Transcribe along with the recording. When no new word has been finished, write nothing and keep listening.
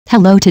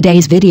Hello,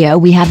 today's video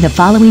we have the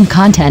following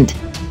content.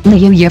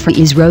 Liu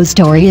Yifei's Rose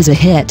story is a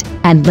hit,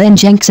 and Lin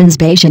Gengxin's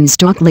Beijing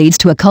stock leads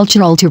to a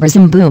cultural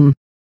tourism boom.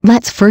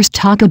 Let's first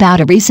talk about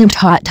a recent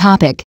hot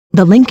topic,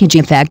 the linkage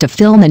effect of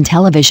film and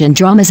television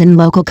dramas in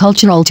local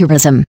cultural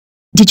tourism.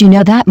 Did you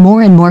know that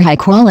more and more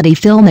high-quality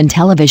film and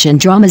television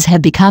dramas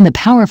have become a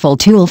powerful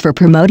tool for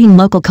promoting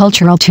local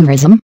cultural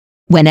tourism?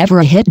 Whenever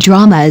a hit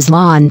drama is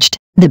launched,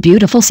 the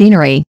beautiful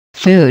scenery,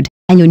 food,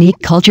 and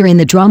unique culture in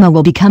the drama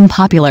will become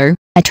popular,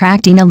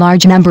 attracting a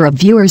large number of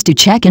viewers to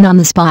check in on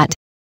the spot.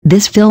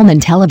 This film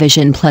and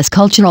television plus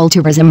cultural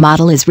tourism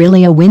model is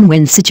really a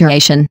win-win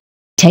situation.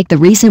 Take the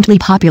recently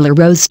popular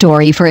Rose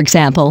story for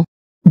example.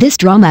 This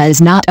drama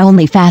is not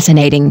only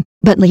fascinating,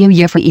 but Liu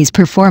Yifei's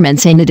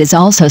performance in it is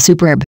also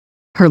superb.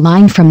 Her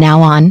line "from now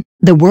on,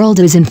 the world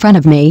is in front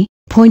of me,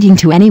 pointing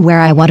to anywhere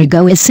I want to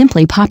go" is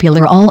simply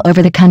popular all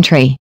over the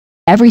country.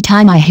 Every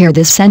time I hear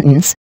this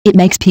sentence, it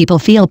makes people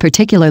feel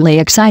particularly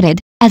excited,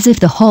 as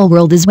if the whole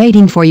world is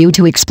waiting for you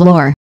to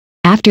explore.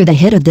 After the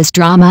hit of this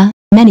drama,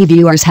 many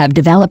viewers have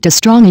developed a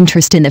strong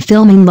interest in the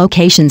filming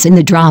locations in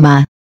the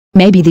drama.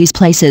 Maybe these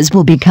places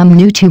will become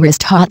new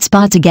tourist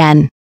hotspots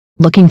again.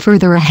 Looking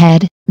further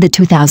ahead, the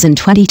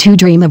 2022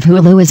 Dream of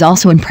Hulu is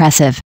also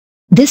impressive.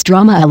 This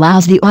drama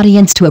allows the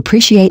audience to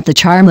appreciate the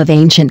charm of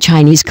ancient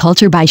Chinese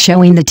culture by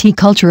showing the tea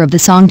culture of the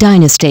Song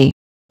dynasty.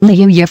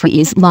 Liu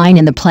Yifei's line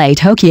in the play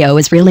 "Tokyo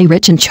is really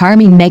rich and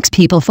charming" makes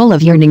people full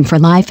of yearning for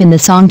life in the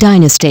Song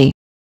dynasty.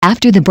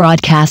 After the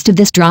broadcast of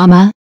this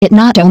drama, it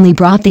not only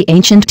brought the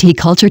ancient tea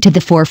culture to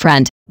the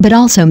forefront, but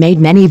also made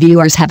many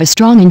viewers have a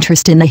strong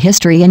interest in the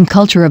history and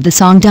culture of the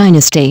Song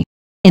dynasty.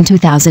 In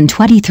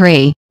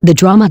 2023, the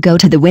drama Go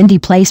to the Windy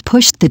Place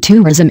pushed the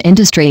tourism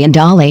industry in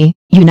Dali,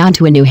 Yunnan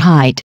to a new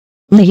height.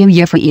 Liu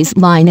Yifei's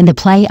line in the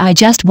play "I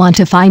just want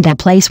to find a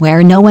place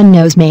where no one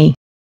knows me.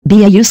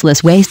 Be a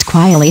useless waste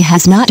quietly"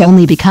 has not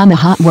only become a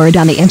hot word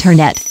on the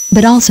internet,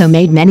 but also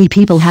made many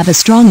people have a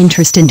strong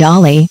interest in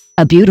Dali,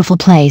 a beautiful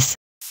place.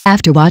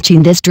 After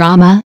watching this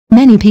drama,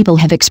 many people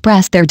have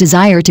expressed their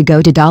desire to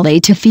go to Dali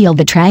to feel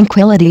the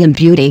tranquility and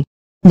beauty.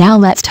 Now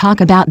let's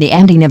talk about the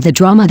ending of the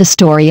drama The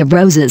Story of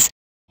Roses.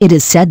 It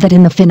is said that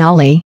in the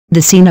finale,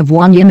 the scene of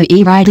Wang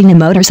Yimei riding a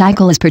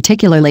motorcycle is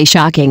particularly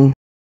shocking.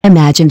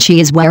 Imagine she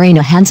is wearing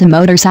a handsome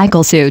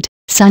motorcycle suit,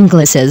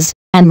 sunglasses,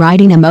 and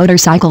riding a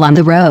motorcycle on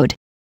the road.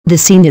 The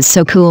scene is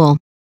so cool.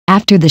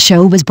 After the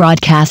show was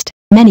broadcast,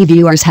 many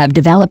viewers have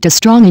developed a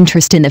strong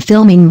interest in the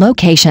filming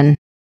location.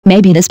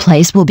 Maybe this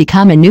place will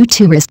become a new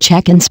tourist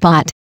check-in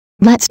spot.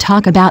 Let's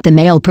talk about the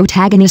male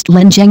protagonist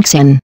Lin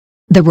Gengxin.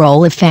 The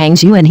role of Fang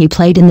Yuan he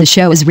played in the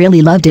show is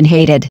really loved and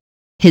hated.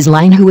 His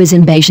line "Who is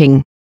in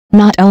Beijing?"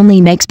 not only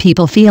makes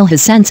people feel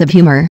his sense of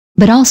humor,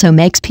 but also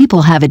makes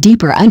people have a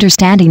deeper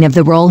understanding of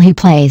the role he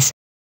plays.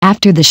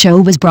 After the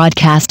show was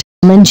broadcast,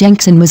 Lin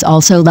Gengxin was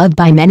also loved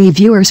by many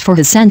viewers for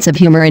his sense of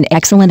humor and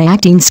excellent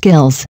acting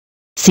skills.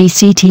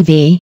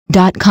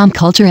 CCTV.com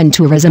Culture and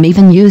Tourism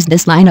even used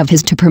this line of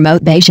his to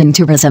promote Beijing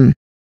tourism.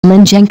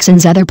 Lin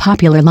Gengxin's other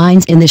popular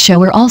lines in the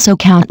show are also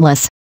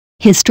countless.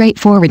 His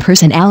straightforward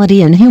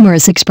personality and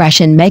humorous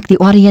expression make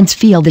the audience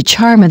feel the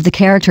charm of the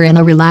character in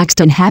a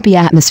relaxed and happy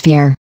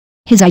atmosphere.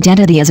 His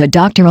identity as a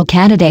doctoral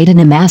candidate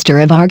and a master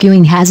of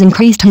arguing has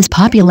increased his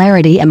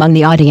popularity among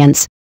the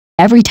audience.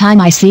 Every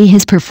time I see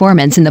his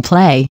performance in the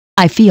play,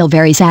 I feel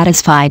very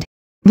satisfied.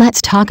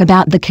 Let's talk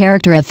about the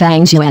character of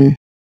Fang Yuan.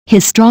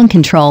 His strong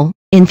control,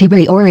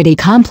 inferiority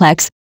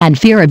complex, and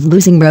fear of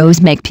losing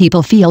Rose make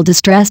people feel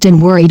distressed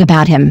and worried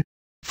about him.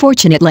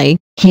 Fortunately,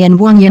 he and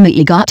Wang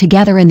Yimei got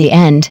together in the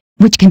end,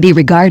 which can be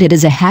regarded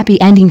as a happy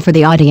ending for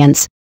the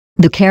audience.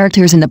 The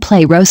characters in the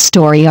play Rose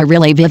story are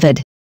really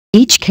vivid.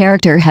 Each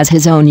character has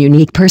his own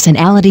unique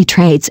personality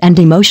traits and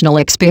emotional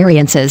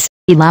experiences,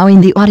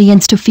 allowing the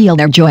audience to feel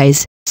their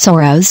joys,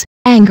 sorrows,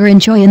 anger and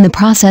joy in the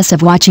process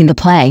of watching the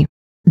play.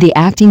 The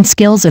acting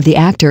skills of the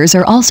actors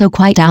are also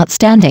quite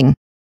outstanding.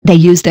 They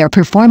use their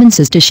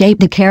performances to shape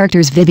the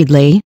characters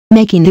vividly,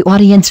 making the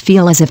audience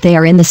feel as if they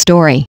are in the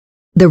story.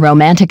 The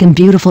romantic and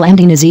beautiful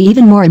ending is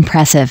even more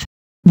impressive.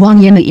 Wang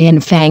Yimei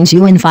and Fang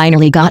Yuan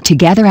finally got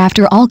together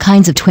after all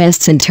kinds of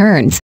twists and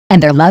turns,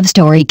 and their love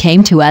story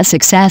came to a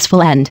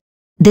successful end.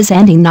 This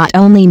ending not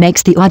only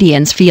makes the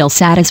audience feel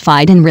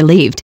satisfied and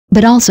relieved,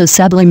 but also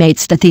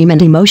sublimates the theme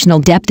and emotional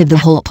depth of the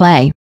whole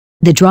play.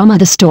 The drama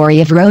The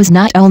Story of Rose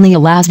not only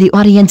allows the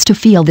audience to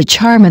feel the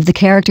charm of the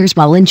characters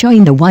while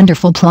enjoying the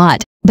wonderful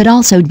plot, but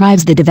also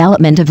drives the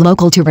development of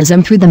local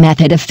tourism through the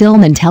method of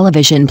film and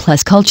television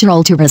plus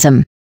cultural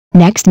tourism.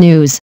 Next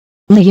news.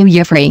 Liu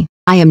Yifei,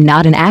 I am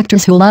not an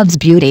actress who loves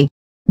beauty.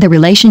 The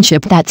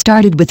relationship that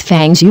started with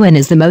Fang Yuan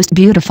is the most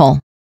beautiful.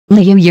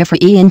 Liu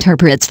Yifei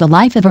interprets the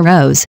life of a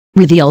rose,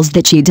 reveals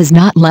that she does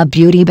not love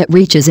beauty but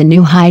reaches a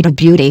new height of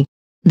beauty.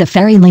 The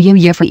fairy Liu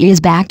Yifei is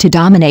back to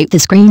dominate the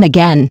screen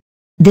again.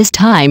 This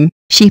time,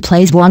 she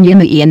plays Wang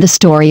Yimei in The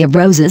Story of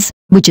Roses,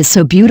 which is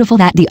so beautiful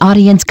that the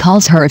audience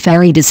calls her a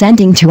fairy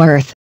descending to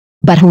earth.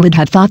 But who would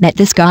have thought that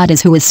this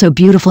goddess who is so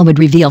beautiful would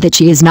reveal that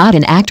she is not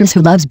an actress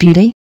who loves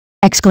beauty?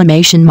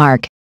 Exclamation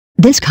mark.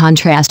 This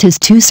contrast is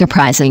too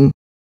surprising.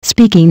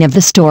 Speaking of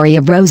the story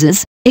of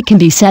roses, it can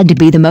be said to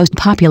be the most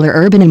popular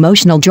urban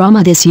emotional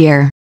drama this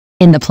year.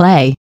 In the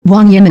play,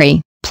 Wang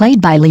Yimei, played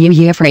by Liu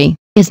Yifei,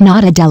 is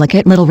not a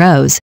delicate little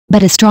rose,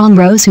 but a strong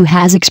rose who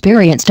has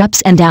experienced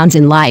ups and downs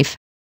in life.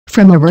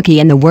 From a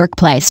rookie in the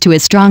workplace to a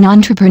strong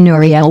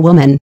entrepreneurial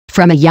woman,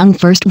 from a young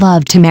first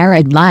love to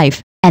married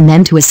life, and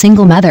then to a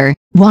single mother,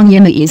 Wang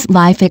Yimei's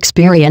life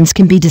experience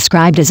can be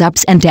described as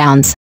ups and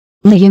downs.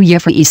 Liu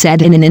Yifei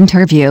said in an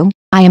interview,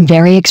 "I am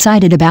very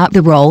excited about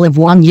the role of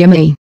Wang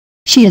Yimei.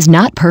 She is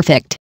not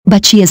perfect,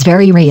 but she is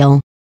very real.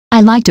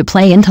 I like to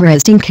play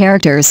interesting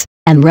characters,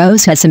 and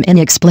Rose has some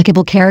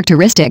inexplicable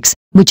characteristics,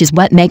 which is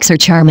what makes her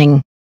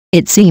charming.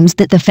 It seems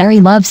that the fairy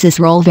loves this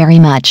role very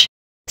much."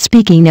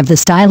 Speaking of the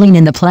styling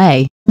in the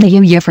play,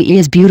 Liu Yifei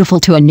is beautiful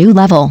to a new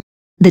level.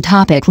 The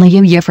topic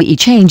Liu Yifei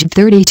changed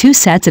 32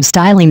 sets of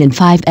styling in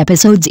 5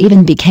 episodes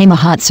even became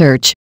a hot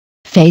search.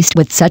 Faced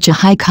with such a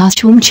high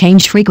costume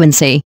change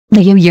frequency,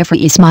 Liu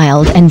Yifei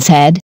smiled and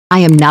said, "I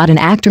am not an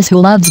actress who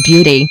loves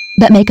beauty,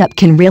 but makeup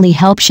can really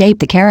help shape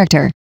the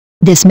character.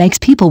 This makes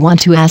people want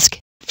to ask,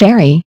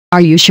 'Fairy,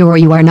 are you sure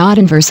you are not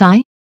in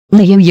Versailles?'"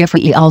 Liu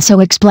Yifei also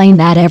explained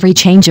that every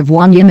change of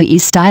Wang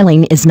Yimei's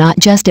styling is not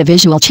just a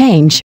visual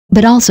change,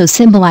 but also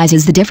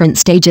symbolizes the different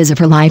stages of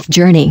her life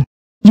journey.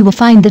 You will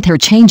find that her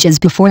changes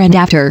before and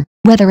after,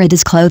 whether it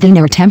is clothing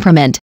or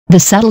temperament, the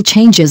subtle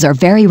changes are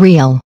very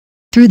real.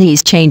 Through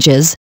these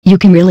changes, you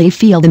can really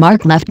feel the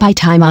mark left by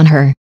time on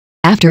her.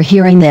 After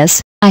hearing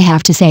this, I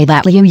have to say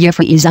that Liu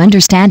Yifei's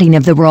understanding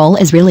of the role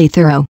is really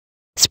thorough.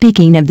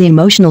 Speaking of the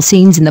emotional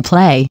scenes in the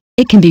play,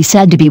 it can be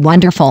said to be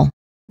wonderful.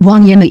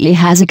 Wang Yimei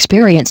has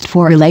experienced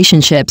 4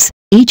 relationships,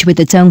 each with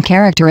its own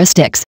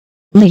characteristics.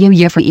 Liu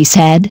Yifei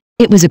said,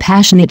 "It was a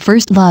passionate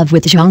first love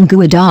with Zhang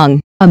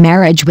Guodong, a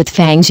marriage with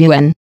Fang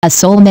Xuan, a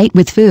soulmate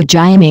with Fu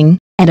Jiaming,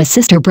 and a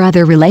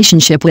sister-brother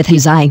relationship with He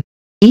Zai.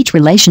 Each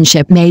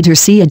relationship made her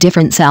see a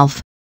different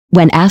self."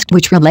 When asked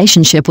which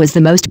relationship was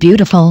the most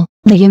beautiful,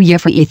 Liu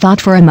Yifei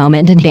thought for a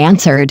moment and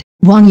answered,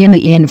 "Wang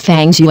Yimei and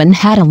Fang Xuan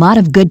had a lot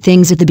of good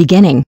things at the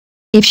beginning.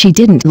 If she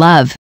didn't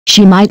love,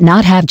 she might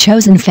not have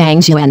chosen Fang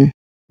Xuan."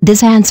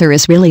 This answer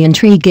is really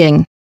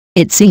intriguing.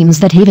 It seems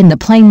that even the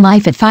plain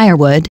life of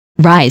firewood,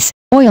 rice,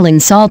 oil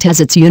and salt has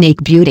its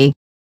unique beauty.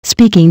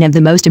 Speaking of the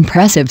most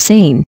impressive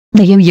scene,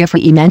 Liu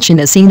Yifei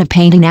mentioned a scene of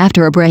painting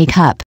after a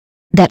breakup.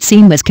 That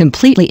scene was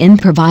completely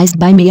improvised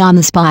by me on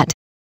the spot.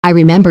 I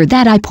remember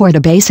that I poured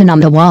a basin on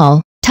the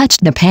wall,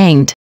 touched the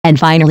paint, and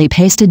finally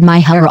pasted my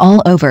hair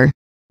all over.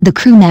 The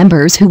crew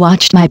members who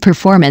watched my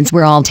performance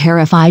were all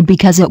terrified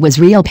because it was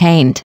real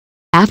paint.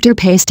 After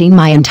pasting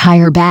my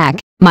entire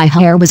back, my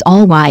hair was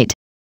all white.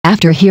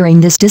 After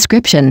hearing this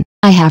description,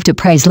 I have to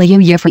praise Liu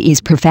Yifei's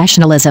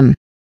professionalism.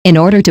 In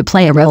order to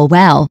play a role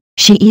well,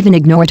 she even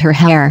ignored her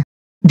hair.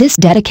 This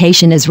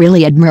dedication is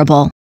really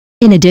admirable.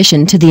 In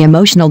addition to the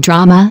emotional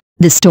drama,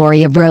 the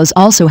story of Rose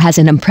also has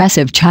an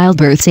impressive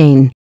childbirth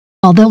scene.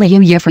 Although Liu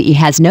Yifei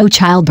has no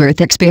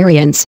childbirth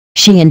experience,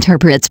 she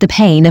interprets the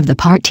pain of the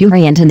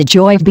parturient and the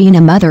joy of being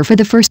a mother for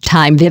the first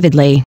time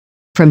vividly.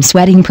 From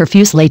sweating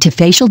profusely to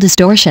facial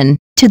distortion,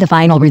 to the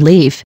final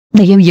relief,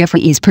 Liu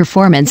Yifei's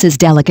performance is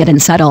delicate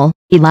and subtle,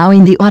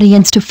 allowing the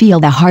audience to feel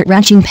the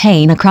heart-wrenching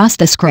pain across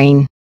the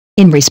screen.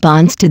 In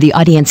response to the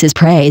audience's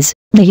praise,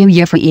 Liu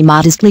Yifei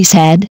modestly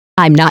said,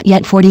 "I'm not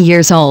yet 40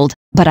 years old,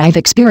 but I've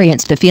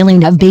experienced the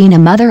feeling of being a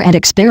mother and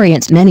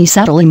experienced many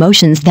subtle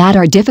emotions that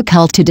are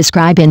difficult to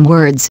describe in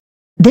words."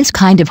 This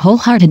kind of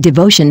wholehearted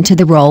devotion to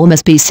the role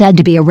must be said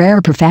to be a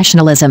rare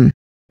professionalism.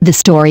 The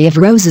story of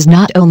Roses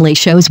not only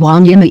shows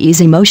Wang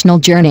Yimei's emotional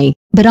journey,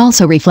 but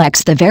also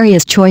reflects the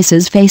various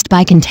choices faced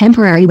by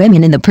contemporary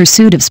women in the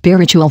pursuit of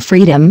spiritual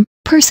freedom,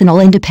 personal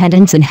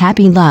independence and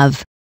happy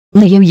love.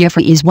 Liu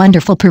Yifei's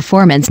wonderful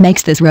performance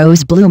makes this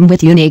rose bloom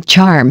with unique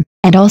charm,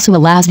 and also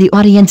allows the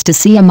audience to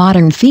see a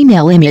modern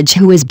female image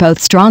who is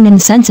both strong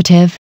and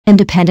sensitive,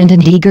 independent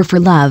and eager for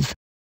love.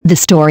 The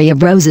story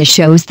of Roses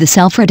shows the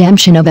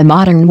self-redemption of a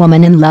modern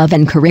woman in love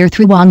and career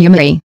through Wang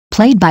Yimei,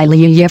 played by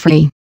Liu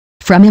Yifei.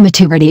 From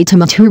immaturity to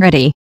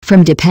maturity,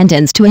 from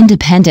dependence to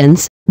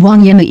independence,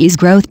 Wang Yimei's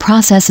growth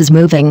process is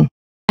moving.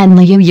 And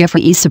Liu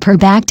Yifei's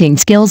superb acting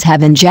skills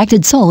have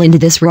injected soul into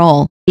this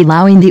role,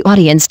 allowing the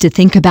audience to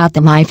think about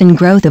the life and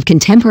growth of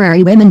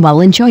contemporary women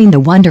while enjoying the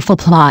wonderful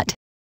plot.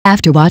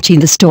 After watching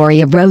the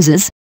story of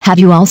Roses, have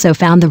you also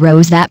found the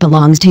rose that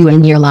belongs to you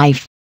in your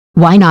life?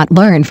 Why not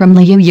learn from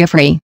Liu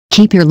Yifei,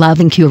 keep your love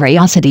and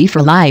curiosity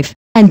for life,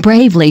 and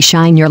bravely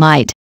shine your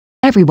light?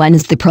 Everyone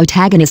is the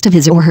protagonist of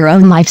his or her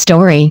own life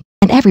story,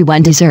 and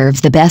everyone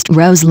deserves the best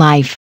rose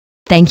life.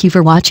 Thank you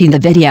for watching the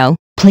video.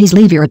 Please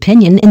leave your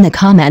opinion in the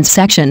comments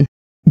section.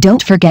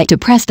 Don't forget to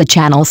press the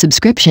channel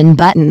subscription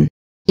button.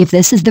 If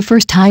this is the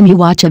first time you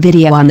watch a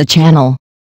video on the channel,